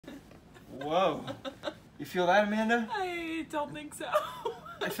Whoa. You feel that, Amanda? I don't think so.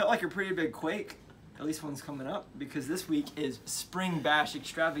 I felt like a pretty big quake. At least one's coming up, because this week is Spring Bash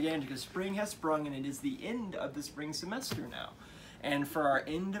Extravaganza, because spring has sprung and it is the end of the spring semester now. And for our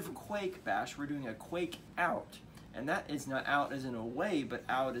end of Quake Bash, we're doing a Quake Out. And that is not out as in away, but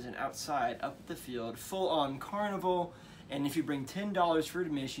out as in outside, up the field, full-on carnival. And if you bring $10 for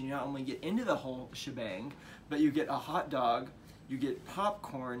admission, you not only get into the whole shebang, but you get a hot dog, you get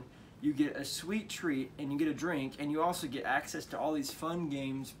popcorn, you get a sweet treat, and you get a drink, and you also get access to all these fun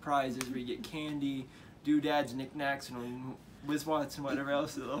games, prizes, where you get candy, doodads, knickknacks, and whiz-wats, and whatever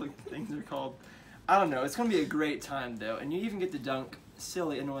else the little things are called. I don't know, it's going to be a great time, though, and you even get to dunk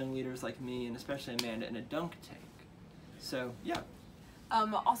silly, annoying leaders like me, and especially Amanda, in a dunk tank. So, yeah.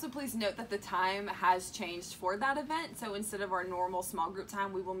 Also, please note that the time has changed for that event. So instead of our normal small group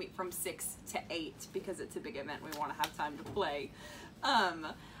time, we will meet from 6 to 8 because it's a big event. We want to have time to play.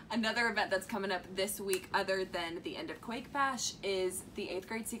 Another event that's coming up this week, other than the end of Quake Bash, is the 8th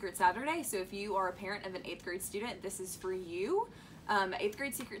grade Secret Saturday. So if you are a parent of an 8th grade student, this is for you. 8th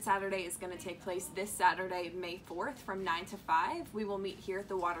grade Secret Saturday is going to take place this Saturday, May 4th from 9 to 5. We will meet here at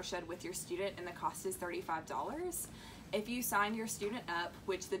the Watershed with your student, and the cost is $35. If you sign your student up,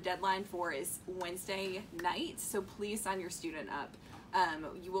 which the deadline for is Wednesday night, so please sign your student up.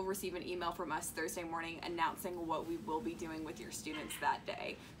 You will receive an email from us Thursday morning announcing what we will be doing with your students that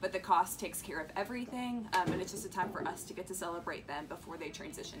day. But the cost takes care of everything, and it's just a time for us to get to celebrate them before they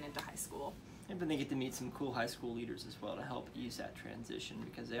transition into high school. And then they get to meet some cool high school leaders as well to help ease that transition,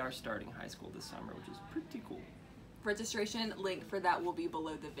 because they are starting high school this summer, which is pretty cool. Registration link for that will be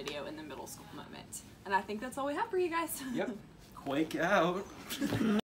below the video in the middle school moment. And I think that's all we have for you guys. Yep. Quake out.